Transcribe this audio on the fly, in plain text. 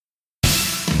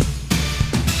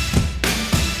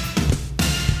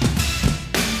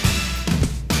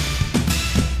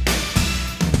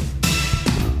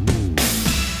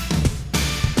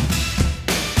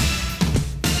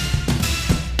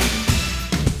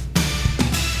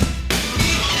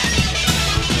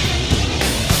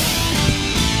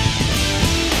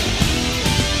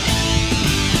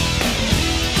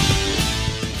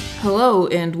Hello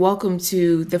and welcome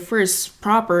to the first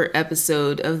proper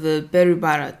episode of the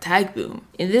BeruBara Tag Boom.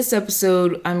 In this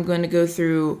episode, I'm going to go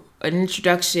through an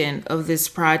introduction of this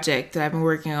project that I've been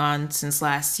working on since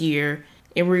last year.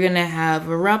 And we're going to have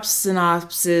a rough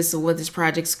synopsis of what this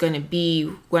project's going to be,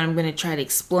 what I'm going to try to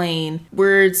explain,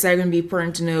 words that are going to be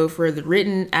important to know for the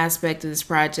written aspect of this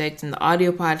project and the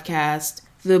audio podcast,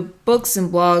 the books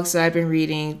and blogs that I've been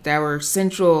reading that were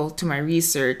central to my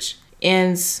research,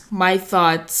 and my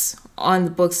thoughts on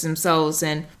the books themselves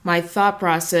and my thought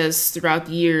process throughout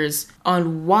the years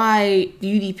on why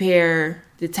Beauty Pair,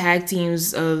 the tag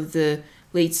teams of the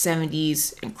late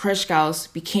 70s, and Crush Gals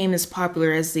became as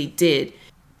popular as they did.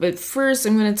 But first,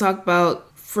 I'm going to talk about,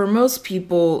 for most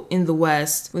people in the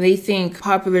West, when they think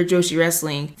popular joshi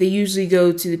wrestling, they usually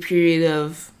go to the period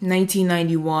of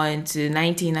 1991 to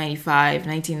 1995,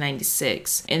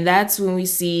 1996. And that's when we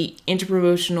see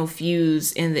interpromotional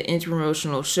feuds in the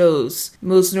interpromotional shows,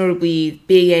 most notably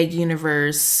Big Egg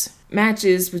Universe,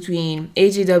 matches between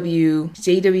AJW,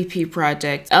 JWP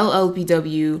Project,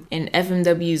 LLPW, and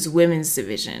FMW's women's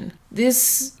division.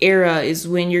 This era is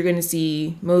when you're going to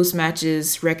see most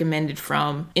matches recommended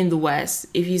from in the West.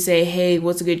 If you say, hey,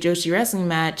 what's a good joshi wrestling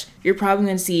match? You're probably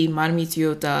going to see Manami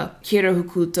Toyota, Kira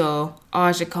Hokuto,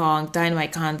 Aja Kong,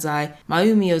 Dynamite Kanzai,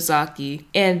 Mayumi Ozaki.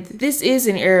 And this is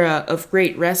an era of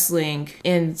great wrestling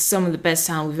and some of the best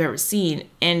talent we've ever seen.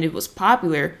 And it was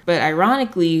popular, but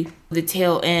ironically, the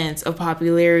tail ends of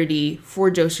popularity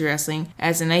for joshi wrestling,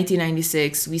 as in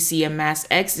 1996 we see a mass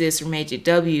exodus from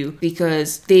AJW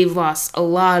because they've lost a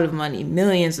lot of money,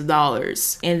 millions of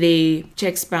dollars, and they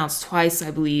checks bounce twice,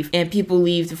 I believe, and people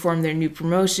leave to form their new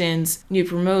promotions. New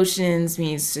promotions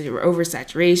means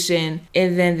oversaturation,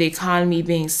 and then the economy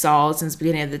being stalled since the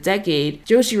beginning of the decade.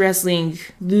 Joshi wrestling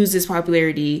loses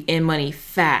popularity and money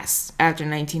fast after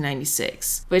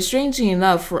 1996. But strangely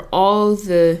enough, for all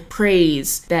the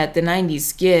praise that the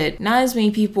 90s get, not as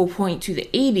many people point to the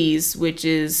 80s, which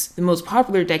is the most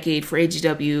popular decade for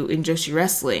AJW in joshi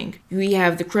wrestling. We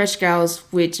have the Crush Gals,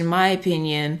 which in my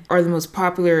opinion are the most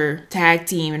popular tag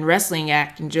team and wrestling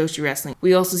act in joshi wrestling.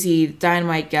 We also see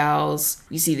Dynamite Gals,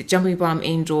 we see the Jumping Bomb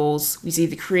Angels, we see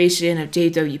the creation of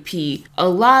JWP. A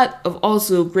lot of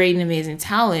also great and amazing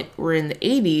talent were in the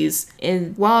 80s,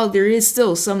 and while there is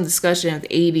still some discussion of the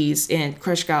 80s and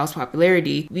Crush Gals'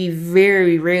 popularity, we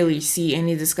very rarely see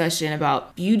any discussion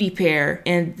about Beauty Pair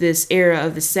and this era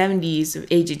of the 70s of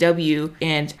AJW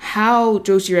and how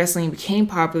joshi wrestling became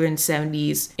popular in the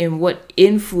 70s and what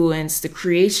influenced the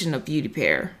creation of Beauty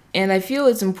Pair. And I feel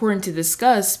it's important to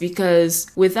discuss because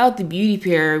without the Beauty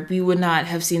Pair, we would not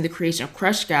have seen the creation of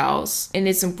Crush Gals. And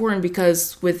it's important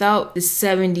because without the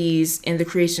 70s and the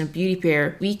creation of Beauty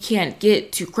Pair, we can't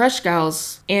get to Crush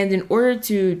Gals. And in order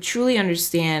to truly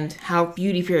understand how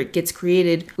Beauty Pair gets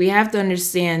created, we have to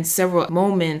understand several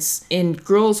moments in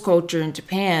girls' culture in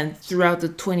Japan throughout the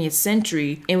 20th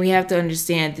century. And we have to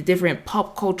understand the different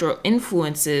pop cultural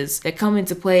influences that come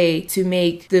into play to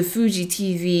make the Fuji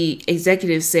TV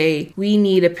executives say, we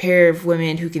need a pair of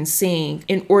women who can sing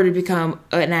in order to become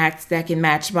an act that can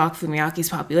match Maki Fumiyaki's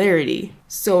popularity.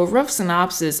 So a rough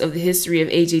synopsis of the history of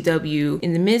AJW.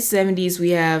 In the mid-70s,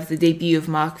 we have the debut of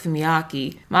Maki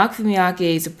Fumiyaki. Maki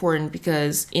Fumiyaki is important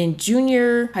because in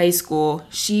junior high school,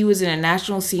 she was in a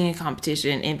national singing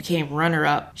competition and became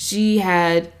runner-up. She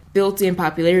had built-in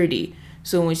popularity.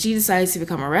 So when she decides to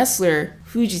become a wrestler,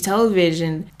 Fuji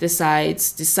Television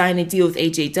decides to sign a deal with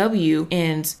AJW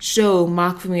and show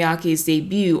Maki Fumiyaki's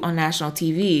debut on national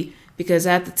TV, because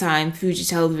at the time, Fuji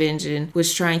Television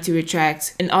was trying to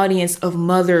attract an audience of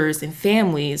mothers and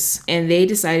families, and they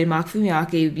decided Maki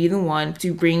Fumiyaki would be the one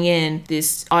to bring in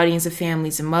this audience of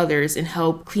families and mothers and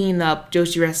help clean up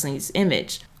joshi wrestling's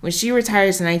image. When she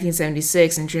retires in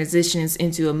 1976 and transitions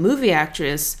into a movie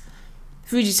actress,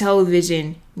 Fuji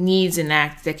Television needs an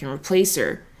act that can replace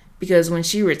her, because when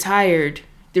she retired,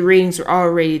 the ratings were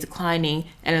already declining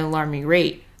at an alarming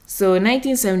rate. So in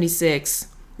 1976,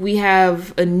 we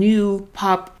have a new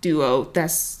pop duo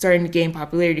that's starting to gain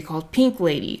popularity called Pink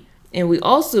Lady. And we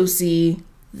also see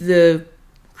the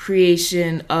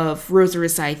creation of Rosary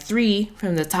Side 3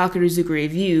 from the Takaruzuka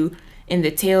Revue and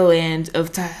the tail end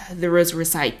of the Rosary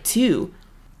Side 2.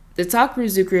 The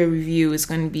Takaruzuka Revue is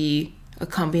going to be a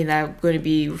company that I'm going to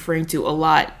be referring to a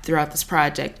lot throughout this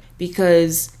project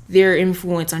because their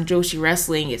influence on joshi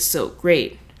wrestling is so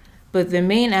great. But the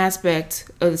main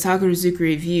aspect of the Takaruzuka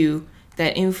Revue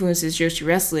that influences joshi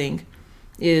wrestling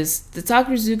is the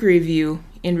Takaruzuka Revue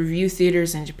and review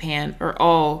theaters in Japan are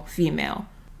all female.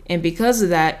 And because of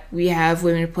that, we have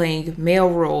women playing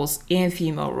male roles and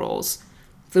female roles.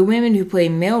 The women who play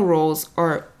male roles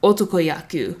are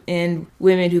otokoyaku, and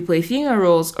women who play female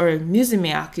roles are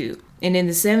musumeyaku. And in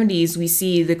the 70s, we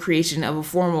see the creation of a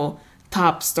formal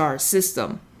top star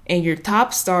system. And your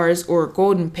top stars, or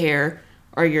golden pair,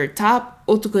 are your top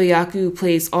otokoyaku, who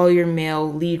plays all your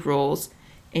male lead roles,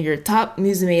 and your top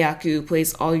musumeyaku, who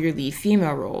plays all your lead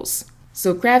female roles.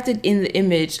 So crafted in the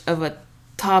image of a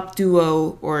top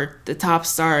duo, or the top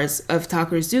stars of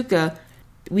Takarazuka,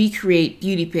 we create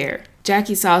beauty pair.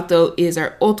 Jackie Sato is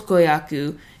our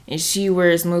otokoyaku, and she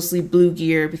wears mostly blue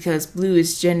gear because blue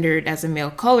is gendered as a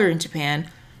male color in Japan.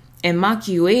 And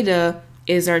Maki Ueda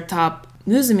is our top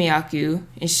musumeyaku,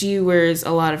 and she wears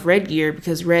a lot of red gear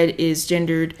because red is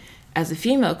gendered as a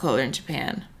female color in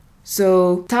Japan.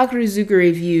 So Takarazuka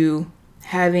Revue,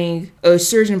 having a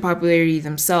surge in popularity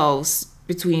themselves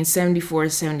between 74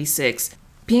 and 76,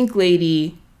 Pink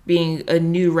Lady being a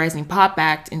new rising pop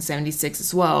act in 76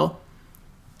 as well,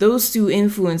 those two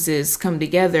influences come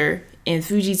together, and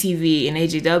Fuji TV and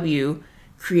AJW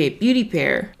create Beauty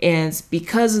Pair. And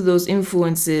because of those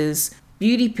influences,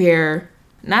 Beauty Pair,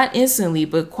 not instantly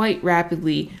but quite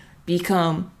rapidly,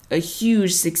 become a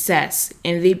huge success.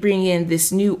 And they bring in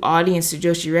this new audience to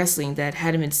Joshi wrestling that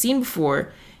hadn't been seen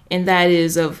before, and that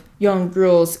is of young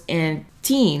girls and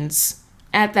teens.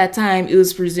 At that time, it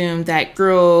was presumed that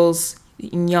girls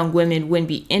and young women wouldn't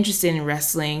be interested in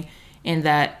wrestling, and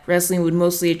that wrestling would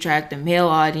mostly attract a male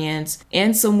audience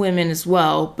and some women as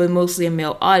well, but mostly a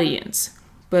male audience.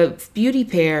 But Beauty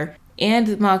Pair and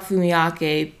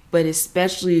Makfumiyake, but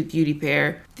especially Beauty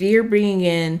Pair, they're bringing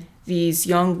in these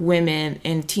young women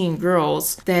and teen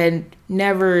girls that had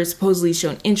never supposedly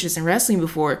shown interest in wrestling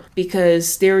before,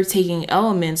 because they were taking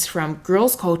elements from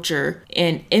girls' culture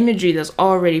and imagery that's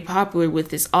already popular with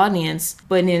this audience,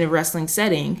 but in a wrestling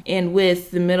setting. And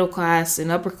with the middle class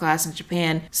and upper class in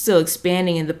Japan still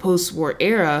expanding in the post-war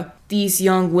era, these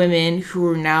young women who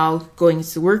are now going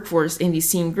into the workforce and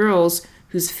these teen girls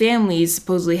whose families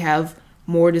supposedly have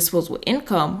more disposable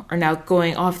income are now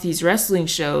going off these wrestling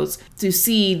shows to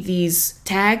see these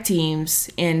tag teams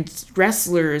and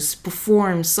wrestlers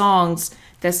perform songs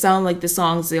that sound like the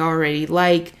songs they already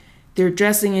like. They're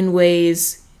dressing in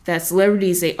ways that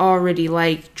celebrities they already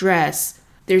like dress.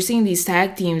 They're seeing these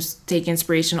tag teams take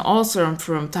inspiration also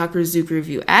from Takarazuka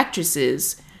Revue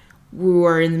actresses who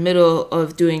are in the middle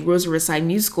of doing Rosary Side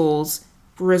musicals,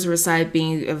 Rosary Side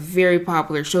being a very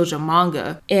popular shoujo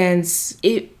manga. And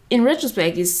in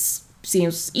retrospect, it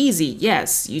seems easy.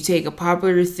 Yes, you take a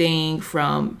popular thing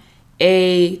from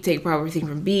A, take a popular thing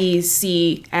from B,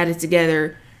 C, add it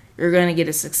together, you're going to get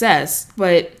a success.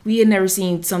 But we had never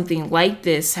seen something like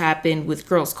this happen with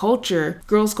girls' culture.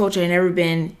 Girls' culture had never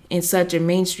been in such a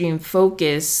mainstream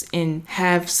focus and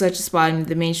have such a spot in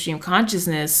the mainstream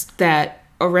consciousness that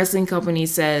a wrestling company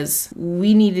says,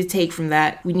 we need to take from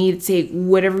that. We need to take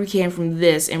whatever we can from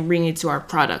this and bring it to our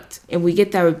product. And we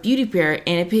get that with Beauty Pair,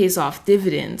 and it pays off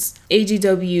dividends.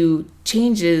 AJW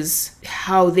changes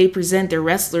how they present their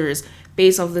wrestlers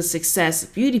based off the success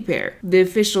of Beauty Pair. The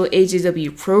official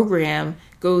AJW program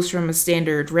goes from a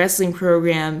standard wrestling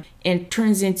program and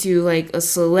turns into like a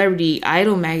celebrity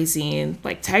idol magazine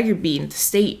like Tiger Beat in the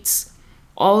States.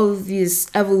 All of this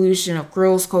evolution of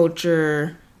girls'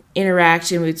 culture,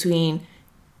 interaction between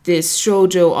this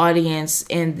shoujo audience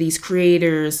and these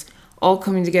creators all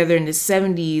coming together in the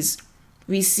 70s,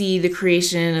 we see the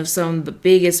creation of some of the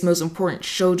biggest, most important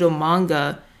shoujo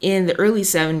manga in the early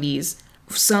 70s,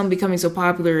 some becoming so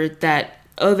popular that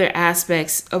other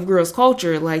aspects of girls'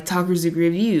 culture, like Takarazuka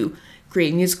Revue,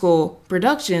 create musical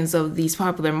productions of these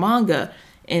popular manga,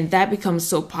 and that becomes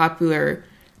so popular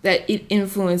that it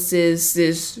influences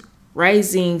this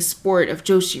rising sport of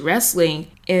joshi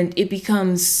wrestling, and it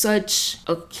becomes such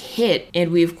a hit.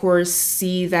 And we of course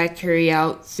see that carry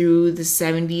out through the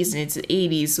 70s and into the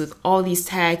 80s with all these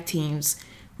tag teams.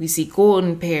 We see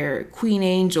Golden Pair, Queen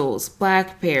Angels,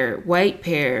 Black Pair, White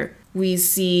Pair. We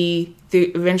see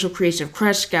the eventual creation of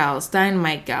Crush Gals,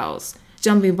 Dynamite Gals,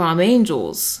 Jumping Bomb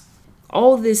Angels.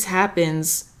 All this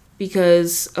happens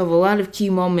because of a lot of key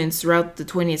moments throughout the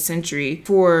 20th century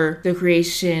for the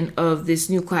creation of this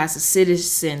new class of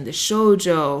citizen, the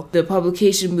shoujo, the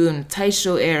publication boom,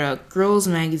 Taisho era, girls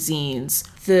magazines,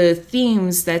 the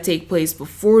themes that take place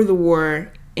before the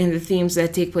war and the themes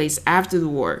that take place after the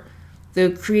war.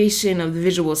 The creation of the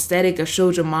visual aesthetic of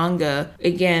shoujo manga,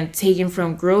 again, taken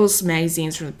from girls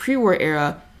magazines from the pre-war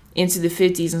era into the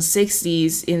 50s and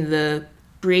 60s in the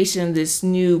creation of this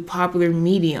new popular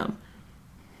medium.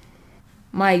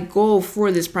 My goal for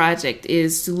this project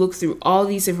is to look through all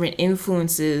these different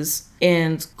influences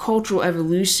and cultural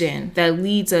evolution that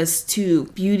leads us to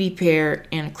beauty pair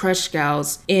and crush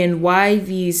gals, and why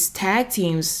these tag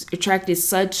teams attracted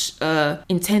such a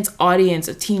intense audience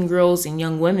of teen girls and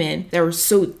young women that were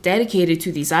so dedicated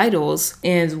to these idols,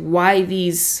 and why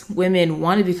these women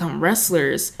want to become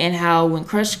wrestlers, and how when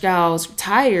crush gals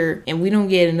retire and we don't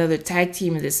get another tag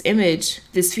team in this image,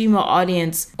 this female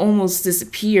audience almost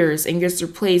disappears and gets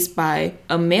replaced by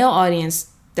a male audience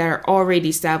that are already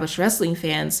established wrestling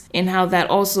fans, and how that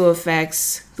also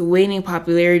affects the waning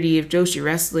popularity of joshi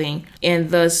wrestling and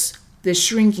thus the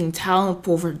shrinking talent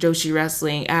pool for joshi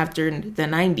wrestling after the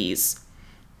 90s.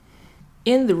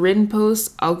 In the written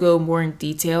post, I'll go more in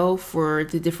detail for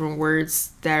the different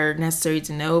words that are necessary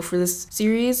to know for this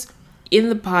series. In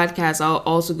the podcast, I'll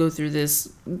also go through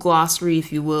this glossary,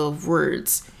 if you will, of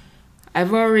words.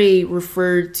 I've already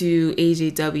referred to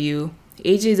AJW.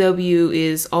 AJW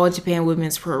is All Japan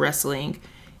Women's Pro Wrestling.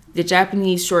 The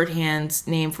Japanese shorthand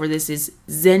name for this is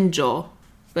Zenjo.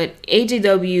 But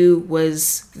AJW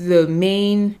was the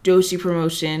main joshi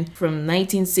promotion from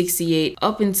 1968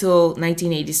 up until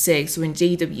 1986 when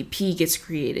JWP gets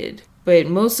created. But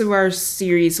most of our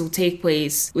series will take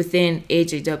place within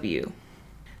AJW.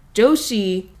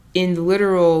 Joshi, in the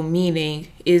literal meaning,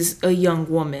 is a young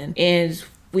woman. And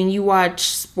when you watch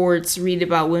sports, read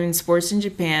about women's sports in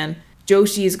Japan,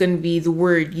 joshi is going to be the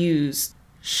word used.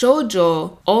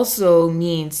 Shoujo also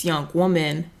means young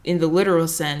woman in the literal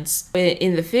sense, but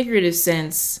in the figurative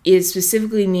sense, it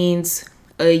specifically means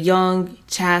a young,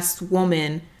 chaste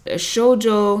woman. A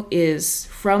shoujo is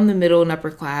from the middle and upper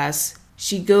class.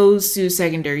 She goes to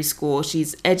secondary school.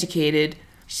 She's educated.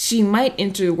 She might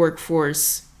enter the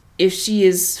workforce. If she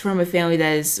is from a family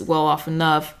that is well off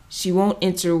enough, she won't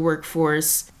enter the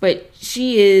workforce, but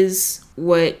she is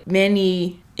what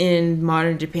many in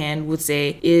modern Japan would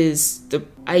say is the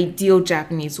ideal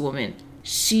Japanese woman.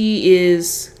 She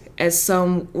is, as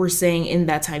some were saying in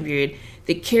that time period,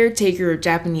 the caretaker of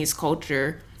Japanese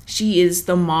culture. She is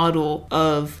the model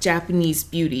of Japanese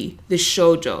beauty, the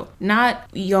shoujo. Not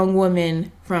young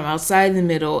women from outside the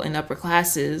middle and upper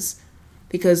classes,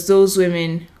 because those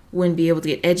women wouldn't be able to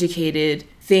get educated.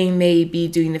 They may be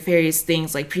doing nefarious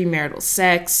things like premarital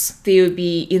sex. They would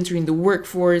be entering the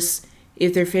workforce.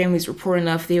 If their families were poor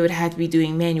enough, they would have to be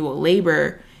doing manual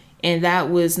labor. And that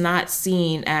was not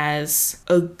seen as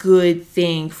a good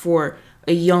thing for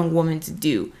a young woman to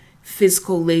do.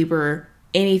 Physical labor,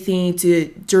 anything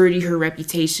to dirty her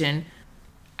reputation.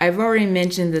 I've already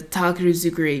mentioned the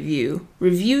Takuruzuka revue.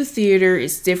 Revue theater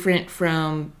is different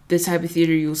from the type of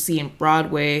theater you'll see in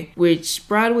Broadway, which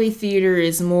Broadway theater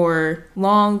is more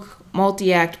long,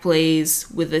 multi-act plays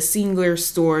with a singular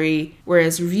story,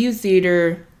 whereas revue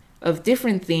theater of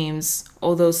different themes,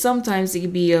 although sometimes it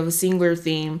can be of a singular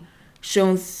theme,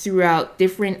 shown throughout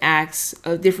different acts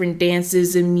of different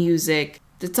dances and music.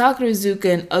 The Takuruzuka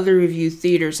and other revue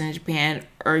theaters in Japan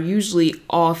are usually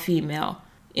all female.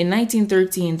 In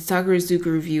 1913, the Takuruzuka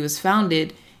Revue was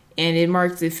founded, and it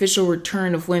marked the official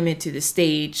return of women to the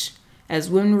stage, as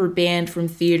women were banned from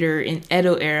theater in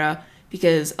Edo era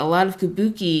because a lot of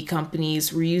kabuki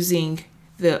companies were using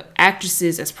the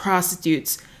actresses as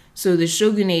prostitutes, so the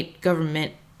shogunate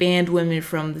government banned women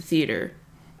from the theater.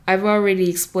 I've already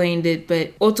explained it,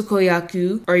 but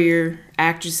otokoyaku are your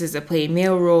actresses that play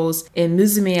male roles, and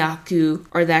muzumeyaku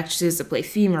are the actresses that play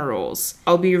female roles.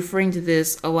 I'll be referring to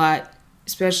this a lot,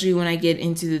 especially when I get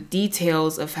into the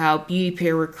details of how beauty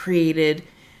pair were created,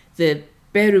 the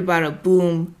BeruBara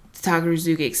Boom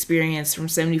Takuruzuka experience from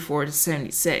 74 to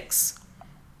 76.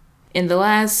 And the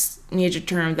last major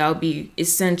term that will be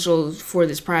essential for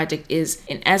this project is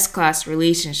an S-class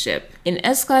relationship. An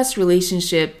S-class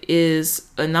relationship is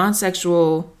a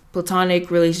non-sexual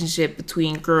platonic relationship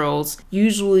between girls,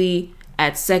 usually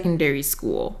at secondary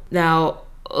school. Now,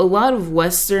 a lot of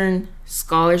Western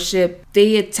scholarship,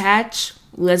 they attach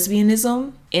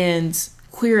lesbianism and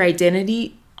queer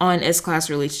identity on S-class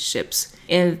relationships.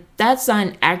 And that's not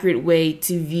an accurate way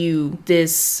to view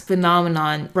this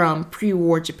phenomenon from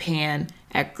pre-war Japan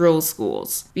at girls'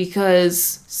 schools,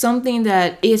 because something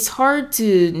that it's hard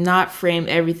to not frame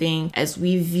everything as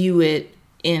we view it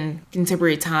in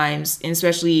contemporary times, and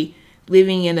especially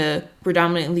living in a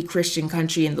predominantly Christian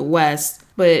country in the West.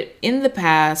 But in the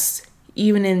past,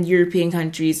 even in European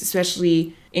countries,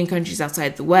 especially in countries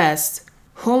outside the West,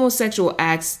 homosexual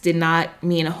acts did not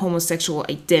mean a homosexual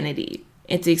identity.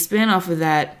 And to expand off of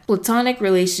that, platonic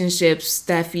relationships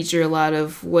that feature a lot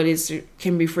of what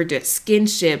can be referred to as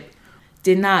skinship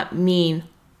did not mean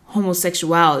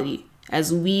homosexuality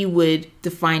as we would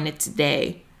define it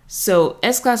today. So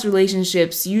S-class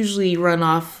relationships usually run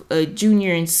off a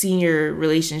junior and senior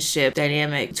relationship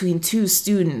dynamic between two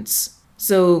students.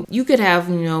 So you could have,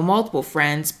 multiple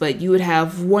friends, but you would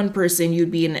have one person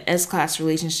you'd be in an S-class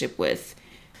relationship with.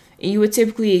 And you would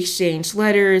typically exchange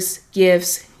letters,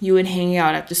 gifts, you would hang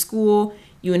out after school,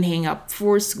 you would hang out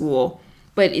before school.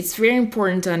 But it's very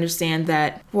important to understand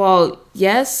that while,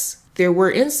 yes, there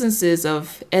were instances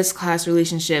of S-class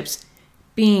relationships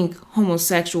being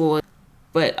homosexual,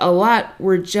 but a lot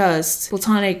were just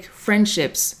platonic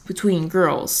friendships between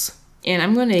girls. And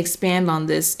I'm going to expand on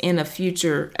this in a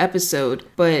future episode.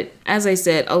 But as I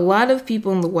said, a lot of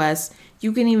people in the West,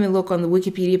 you can even look on the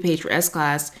Wikipedia page for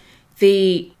S-class,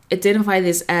 they identify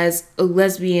this as a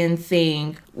lesbian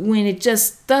thing when it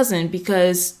just doesn't,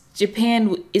 because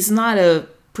Japan is not a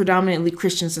predominantly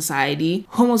Christian society.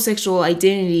 Homosexual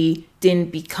identity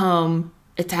didn't become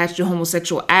attached to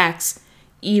homosexual acts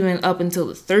even up until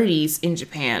the 30s in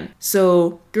Japan.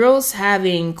 So girls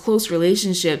having close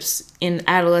relationships in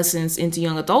adolescence into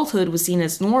young adulthood was seen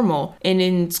as normal. And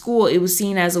in school, it was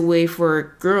seen as a way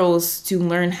for girls to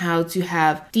learn how to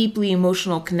have deeply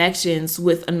emotional connections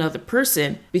with another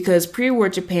person, because pre-war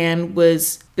Japan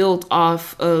was built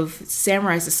off of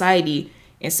samurai society.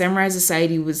 And samurai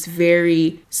society was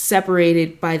very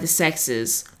separated by the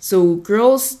sexes. So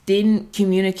girls didn't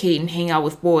communicate and hang out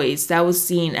with boys. That was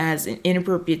seen as an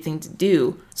inappropriate thing to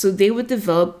do. So they would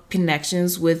develop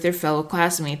connections with their fellow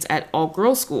classmates at all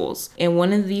girls' schools. And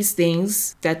one of these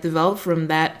things that developed from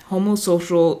that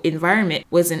homosocial environment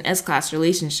was an S-class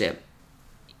relationship.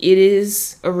 It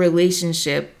is a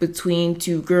relationship between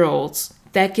two girls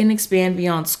that can expand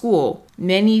beyond school.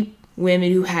 Many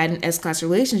women who had an S-class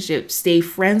relationship stay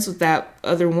friends with that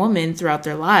other woman throughout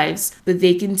their lives, but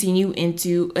they continue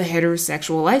into a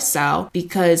heterosexual lifestyle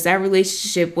because that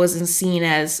relationship wasn't seen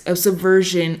as a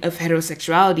subversion of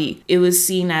heterosexuality. It was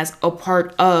seen as a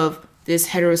part of this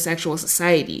heterosexual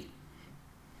society.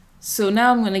 So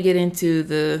now I'm going to get into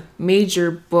the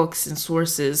major books and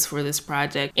sources for this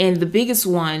project. And the biggest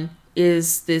one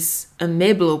is this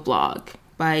Ameblo blog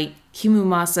by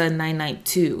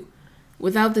Kimumasa992.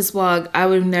 Without this blog, I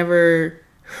would have never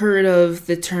heard of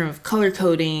the term of color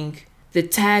coding, the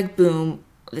tag boom,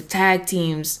 the tag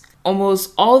teams.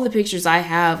 Almost all the pictures I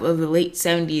have of the late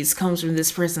 70s comes from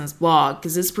this person's blog,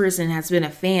 because this person has been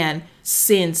a fan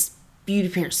since Beauty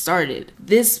Pair started.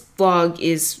 This blog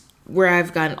is where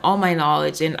I've gotten all my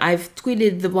knowledge, and I've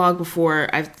tweeted the blog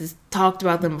before, I've talked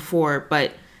about them before,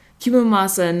 but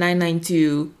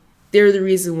Kimumasa992, they're the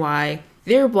reason why.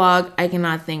 Their blog, I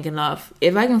cannot thank enough.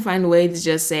 If I can find a way to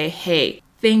just say, hey,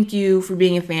 thank you for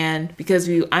being a fan, because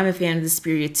of you, I'm a fan of this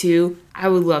period too, I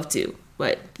would love to.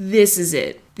 But this is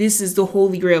it. This is the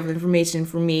holy grail of information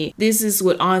for me. This is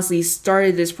what honestly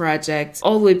started this project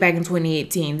all the way back in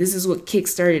 2018. This is what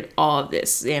kickstarted all of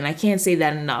this. And I can't say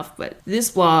that enough, but this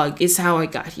blog is how I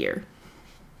got here.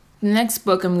 The next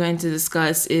book I'm going to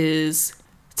discuss is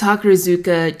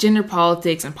Takarazuka, Gender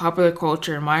Politics and Popular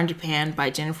Culture in Modern Japan by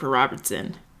Jennifer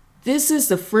Robertson. This is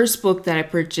the first book that I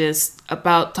purchased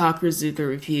about Takarazuka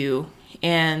review,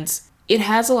 and it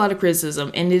has a lot of criticism,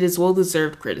 and it is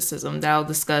well-deserved criticism that I'll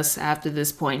discuss after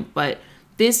this point, but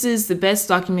this is the best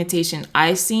documentation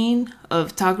I've seen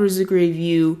of Takarazuka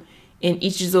review and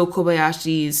Ichizo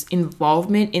Kobayashi's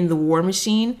involvement in the war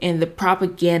machine and the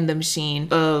propaganda machine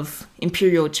of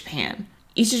Imperial Japan.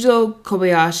 Ichizo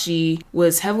Kobayashi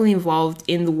was heavily involved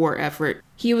in the war effort.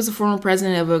 He was a former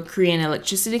president of a Korean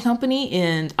electricity company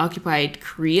in occupied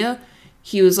Korea.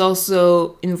 He was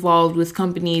also involved with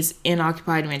companies in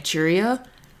occupied Manchuria.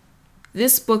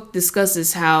 This book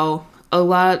discusses how a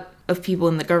lot of people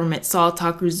in the government saw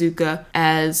Takarazuka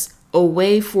as a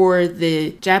way for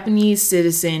the Japanese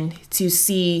citizen to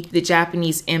see the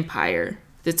Japanese empire.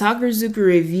 The Takarazuka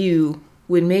Review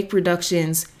would make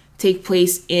productions take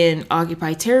place in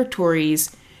occupied territories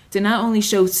to not only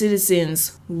show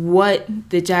citizens what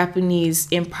the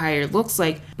Japanese empire looks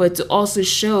like, but to also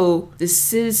show the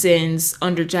citizens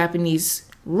under Japanese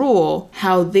rule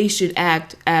how they should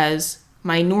act as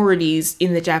minorities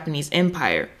in the Japanese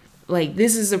empire. Like,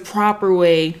 this is a proper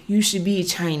way you should be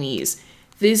Chinese.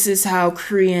 This is how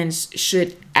Koreans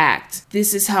should act.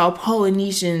 This is how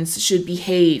Polynesians should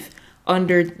behave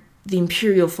under the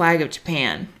imperial flag of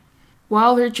Japan.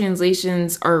 While her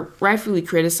translations are rightfully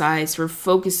criticized for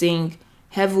focusing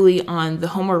heavily on the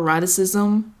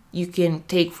homoeroticism you can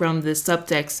take from the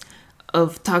subtext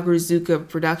of Takarazuka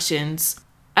productions,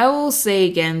 I will say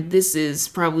again, this is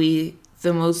probably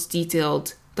the most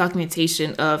detailed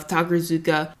documentation of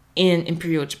Takarazuka in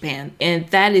Imperial Japan. And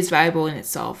that is valuable in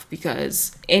itself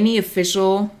because any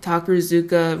official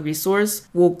Takarazuka resource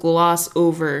will gloss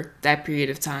over that period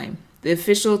of time. The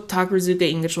official Takarazuka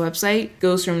English website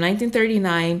goes from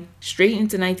 1939 straight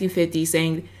into 1950,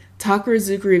 saying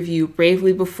Takarazuka Revue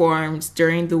bravely performed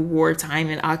during the wartime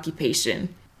and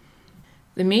occupation.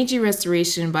 The Meiji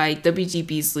Restoration by W.G.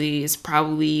 Beasley is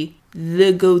probably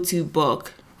the go-to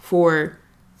book for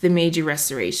the Meiji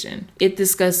Restoration. It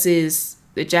discusses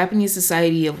the Japanese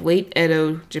society of late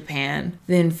Edo Japan,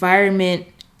 the environment,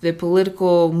 the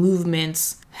political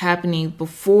movements happening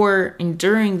before and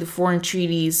during the foreign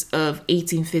treaties of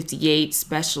 1858,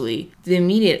 especially the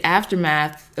immediate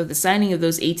aftermath of the signing of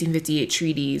those 1858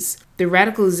 treaties, the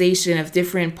radicalization of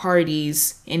different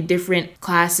parties and different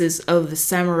classes of the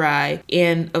samurai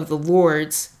and of the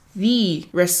lords, the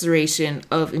restoration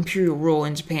of imperial rule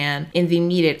in Japan in the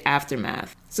immediate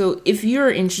aftermath. So if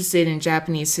you're interested in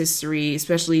Japanese history,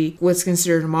 especially what's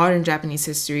considered modern Japanese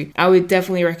history, I would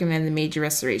definitely recommend the Meiji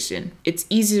Restoration. It's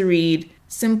easy to read,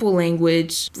 simple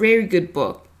language, very good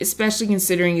book, especially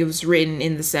considering it was written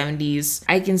in the 70s.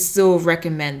 I can still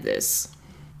recommend this.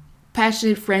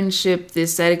 Passionate Friendship, The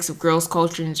Aesthetics of Girls'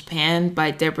 Culture in Japan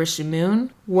by Deborah Shimoon.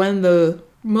 One of the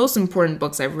most important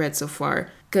books I've read so far,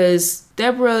 because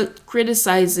Deborah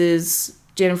criticizes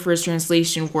Jennifer's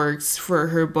translation works for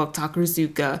her book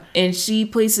Takarazuka, and she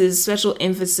places special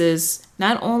emphasis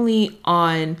not only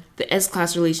on the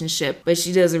S-class relationship, but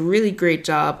she does a really great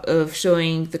job of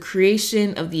showing the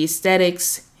creation of the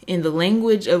aesthetics in the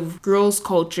language of girls'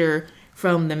 culture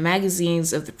from the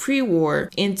magazines of the pre-war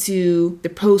into the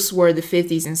post-war, the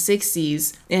 50s and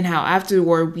 60s, and how after the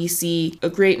war we see a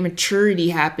great maturity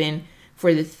happen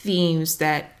for the themes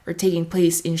that are taking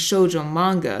place in shoujo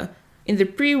manga. In the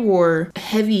pre-war,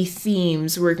 heavy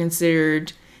themes were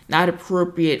considered not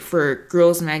appropriate for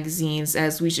girls' magazines,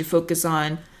 as we should focus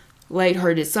on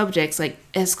lighthearted subjects like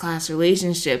S-class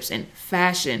relationships and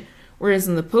fashion. Whereas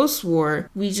in the post-war,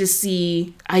 we just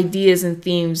see ideas and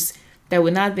themes that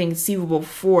would not have been conceivable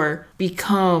before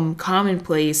become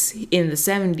commonplace in the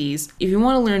 70s. If you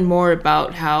want to learn more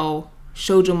about how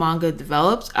shoujo manga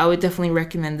developed, I would definitely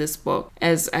recommend this book.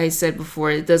 As I said before,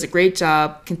 it does a great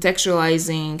job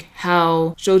contextualizing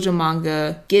how shoujo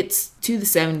manga gets to the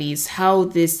 70s, how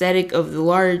the aesthetic of the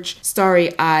large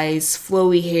starry eyes,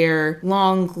 flowy hair,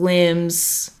 long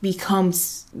limbs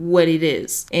becomes what it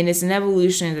is. And it's an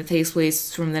evolution that takes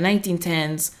place from the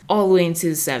 1910s all the way into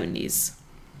the 70s.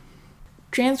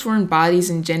 Transformed Bodies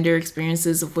and Gender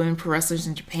Experiences of Women Pro Wrestlers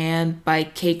in Japan by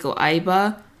Keiko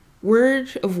Aiba.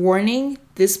 Word of warning,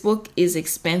 this book is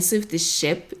expensive to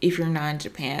ship if you're not in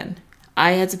Japan.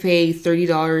 I had to pay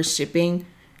 $30 shipping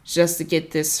just to get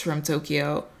this from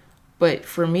Tokyo. But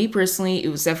for me personally, it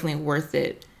was definitely worth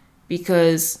it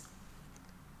because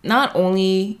not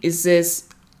only is this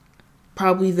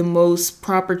probably the most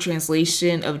proper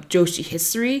translation of joshi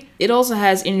history, it also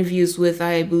has interviews with,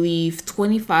 I believe,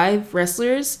 25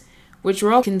 wrestlers, which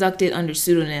were all conducted under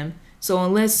pseudonym. So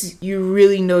unless you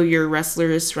really know your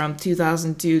wrestlers from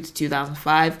 2002 to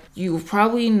 2005, you will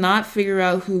probably not figure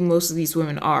out who most of these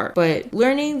women are. But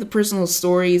learning the personal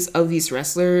stories of these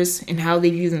wrestlers and how they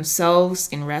view themselves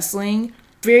in wrestling,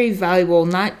 very valuable,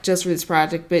 not just for this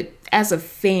project, but as a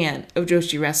fan of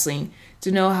joshi wrestling,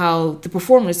 to know how the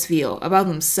performers feel about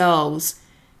themselves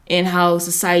and how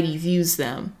society views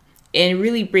them. And it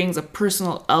really brings a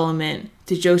personal element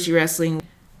to joshi wrestling.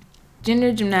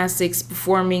 Gender Gymnastics,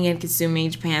 Performing and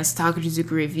Consuming Japan's Takarazuka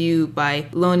Revue by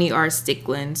Lonnie R.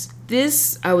 Stickland.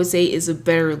 This, I would say, is a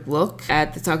better look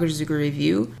at the Takarazuka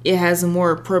Revue. It has a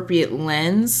more appropriate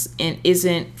lens and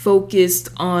isn't focused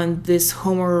on this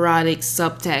homoerotic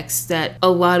subtext that a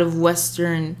lot of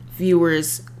Western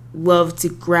viewers love to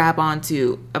grab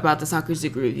onto about the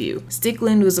Takarazuka Revue.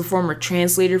 Stickland was a former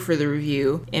translator for the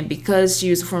review, and because she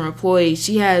was a former employee,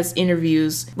 she has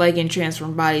interviews, like in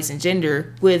Transformed Bodies and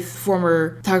Gender, with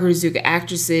former Takarazuka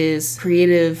actresses,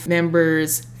 creative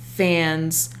members,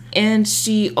 fans, and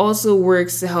she also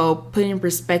works to help put in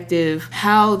perspective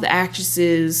how the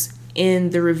actresses in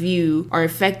the review are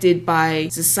affected by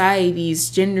society's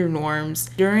gender norms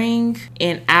during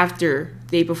and after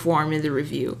they perform in the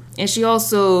review. And she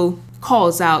also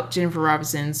calls out Jennifer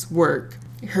Robinson's work,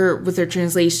 with her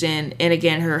translation, and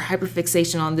again, her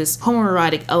hyperfixation on this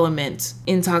homoerotic element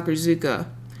in Takarazuka.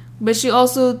 But she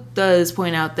also does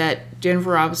point out that Jennifer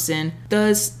Robinson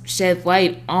does shed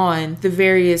light on the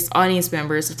various audience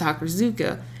members of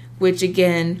Takarazuka, which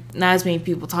again, not as many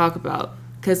people talk about.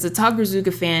 Because the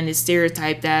Takarazuka fan is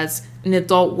stereotyped as an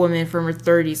adult woman from her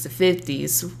 30s to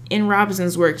 50s. In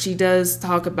Robinson's work, she does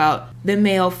talk about the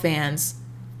male fans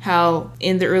how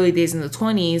in the early days in the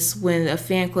 20s, when a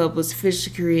fan club was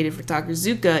officially created for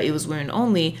Takuzuka, it was women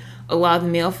only. A lot of the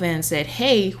male fans said,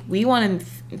 hey, we want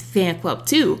a fan club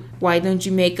too. Why don't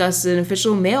you make us an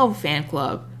official male fan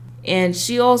club? And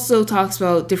she also talks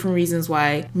about different reasons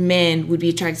why men would be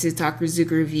attracted to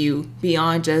Takuzuka revue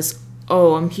beyond just,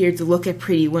 oh, I'm here to look at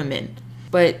pretty women.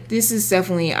 But this is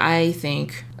definitely, I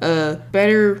think, a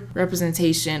better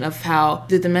representation of how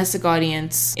the domestic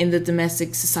audience in the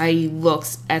domestic society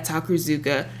looks at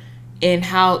Takuzuka and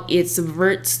how it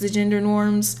subverts the gender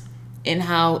norms and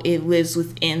how it lives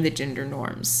within the gender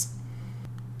norms.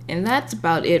 And that's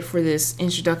about it for this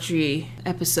introductory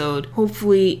episode.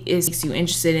 Hopefully it makes you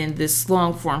interested in this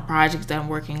long-form project that I'm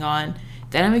working on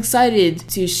that I'm excited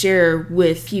to share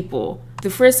with people. The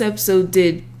first episode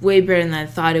did way better than I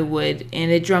thought it would,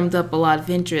 and it drummed up a lot of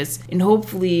interest, and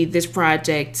hopefully this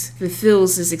project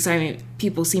fulfills this excitement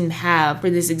people seem to have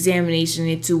for this examination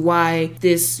into why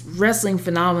this wrestling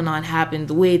phenomenon happened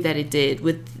the way that it did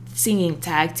with singing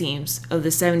tag teams of the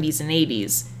 70s and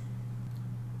 80s.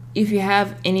 If you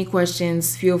have any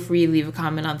questions, feel free to leave a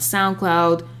comment on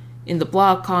SoundCloud, in the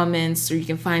blog comments, or you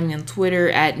can find me on Twitter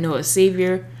at Noah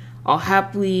Savior. I'll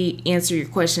happily answer your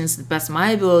questions to the best of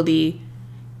my ability.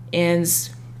 And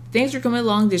thanks for coming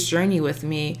along this journey with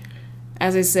me.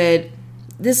 As I said,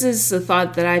 this is a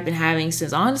thought that I've been having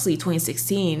since honestly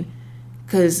 2016.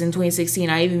 Because in 2016,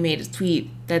 I even made a tweet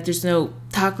that there's no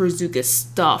Takuzuka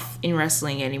stuff in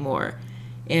wrestling anymore.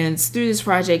 And through this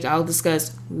project, I'll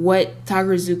discuss what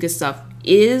Takuzuka stuff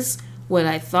is, what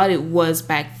I thought it was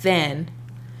back then,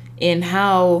 and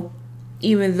how,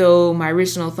 even though my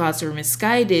original thoughts were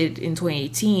misguided in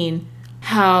 2018,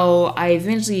 how I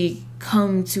eventually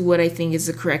come to what I think is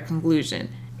the correct conclusion.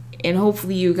 And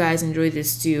hopefully you guys enjoy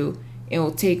this too and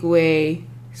will take away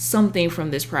something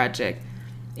from this project.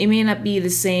 It may not be the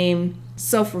same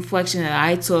self-reflection that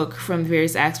I took from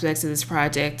various aspects of this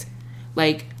project,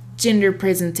 like gender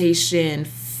presentation,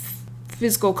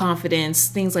 physical confidence,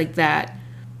 things like that.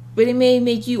 But it may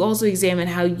make you also examine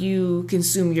how you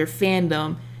consume your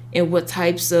fandom and what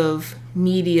types of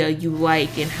media you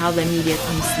like and how that media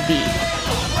comes to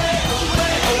be.